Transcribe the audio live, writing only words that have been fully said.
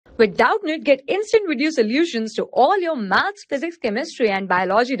With Doubtnut, get instant video solutions to all your maths, physics, chemistry, and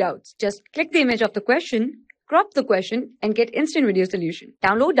biology doubts. Just click the image of the question, crop the question, and get instant video solution.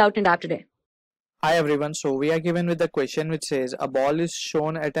 Download Doubtnut app today. Hi everyone, so we are given with the question which says a ball is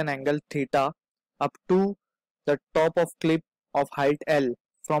shown at an angle theta up to the top of clip of height L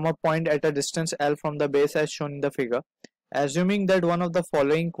from a point at a distance L from the base as shown in the figure. Assuming that one of the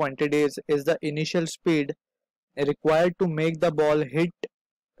following quantities is the initial speed required to make the ball hit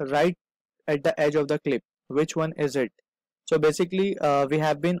right at the edge of the clip, which one is it? So basically we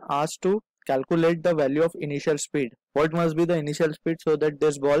have been asked to calculate the value of initial speed. What must be the initial speed so that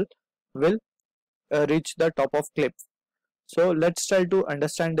this ball will reach the top of clip? So let's try to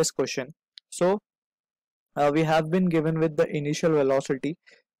understand this question. So we have been given with the initial velocity.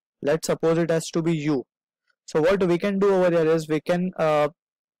 Let's suppose it has to be u. So what we can do over here is we can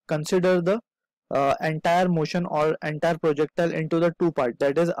consider the entire motion or entire projectile into the two parts,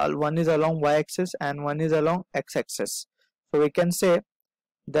 that is one is along y-axis and one is along x-axis. So we can say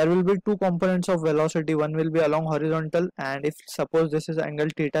there will be two components of velocity. One will be along horizontal, and if suppose this is angle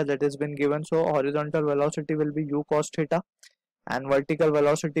theta that has been given, so horizontal velocity will be u cos theta and vertical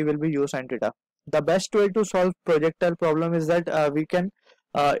velocity will be u sin theta. The best way to solve projectile problem is that we can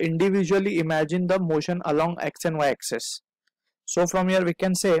individually imagine the motion along x and y axis. So from here we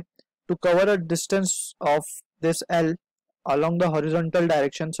can say to cover a distance of this L along the horizontal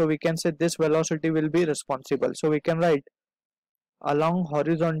direction, so we can say this velocity will be responsible. So we can write along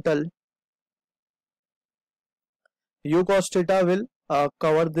horizontal u cos theta will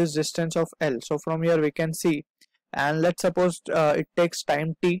cover this distance of L. So from here we can see, and let's suppose it takes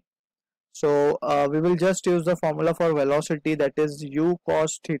time t. So we will just use the formula for velocity, that is u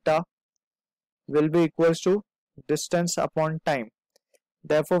cos theta will be equals to distance upon time.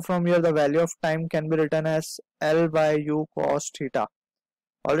 Therefore from here the value of time can be written as L by u cos theta.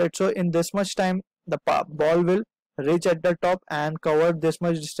 Alright, so in this much time the ball will reach at the top and cover this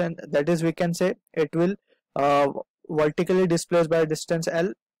much distance, that is we can say it will vertically displaced by distance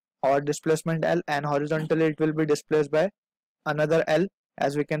L or displacement L, and horizontally it will be displaced by another L,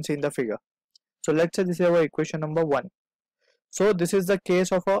 as we can see in the figure. So let's say this is our equation number 1. So this is the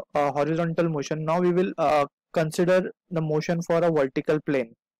case of a horizontal motion. Now we will consider the motion for a vertical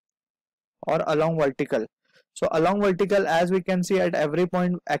plane or along vertical. So along vertical, as we can see at every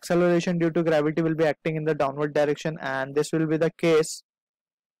point acceleration due to gravity will be acting in the downward direction, and this will be the case.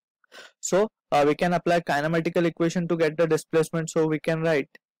 So we can apply kinematical equation to get the displacement. So we can write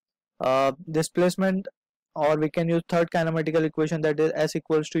displacement, or we can use third kinematical equation, that is s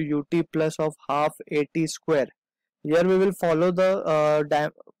equals to ut plus of half at square. Here we will follow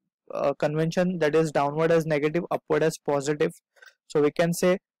the convention, that is downward as negative, upward as positive. So we can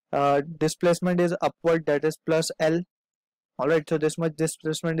say displacement is upward, that is plus L. Alright, so this much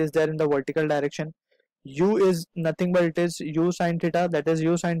displacement is there in the vertical direction. U is nothing but it is u sin theta, that is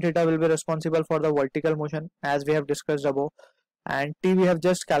u sin theta will be responsible for the vertical motion as we have discussed above, and t we have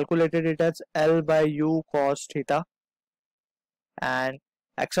just calculated it as L by u cos theta. And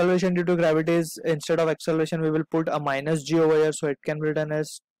acceleration due to gravity is, instead of acceleration we will put a minus g over here, so it can be written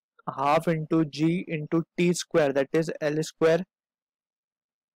as half into g into t square, that is L square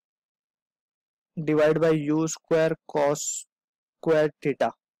divided by u square cos square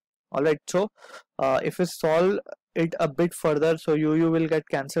theta. Alright, so if we solve it a bit further, so u will get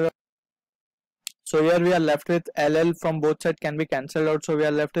cancelled. So here we are left with LL from both sides can be cancelled out, so we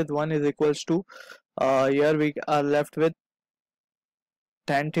are left with 1 is equals to here we are left with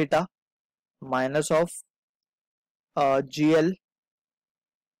tan theta minus of GL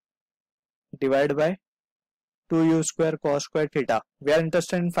divided by 2u square cos square theta. We are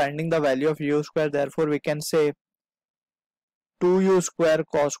interested in finding the value of u square, therefore we can say 2u square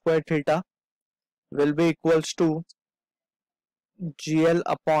cos square theta will be equals to GL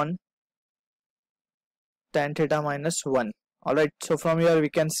upon tan theta minus 1. Alright, so from here we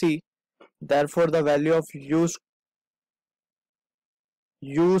can see, therefore the value of u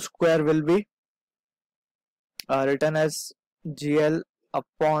square will be written as GL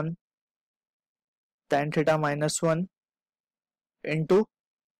upon tan theta minus 1 into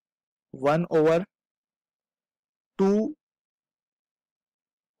 1 over 2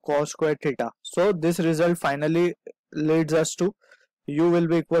 cos square theta. So this result finally leads us to u will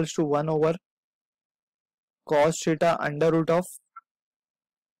be equals to 1 over cos theta under root of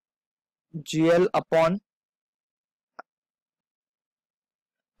GL upon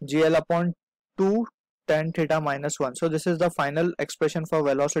 2 tan theta minus 1. So this is the final expression for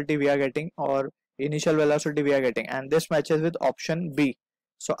velocity we are getting, or initial velocity we are getting, and this matches with option B.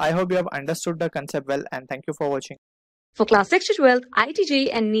 So I hope you have understood the concept well, and thank you for watching. For class 6 to 12, IIT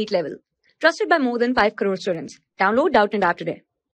JEE and NEET level. Trusted by more than 5 crore students. Download Doubtnut app today.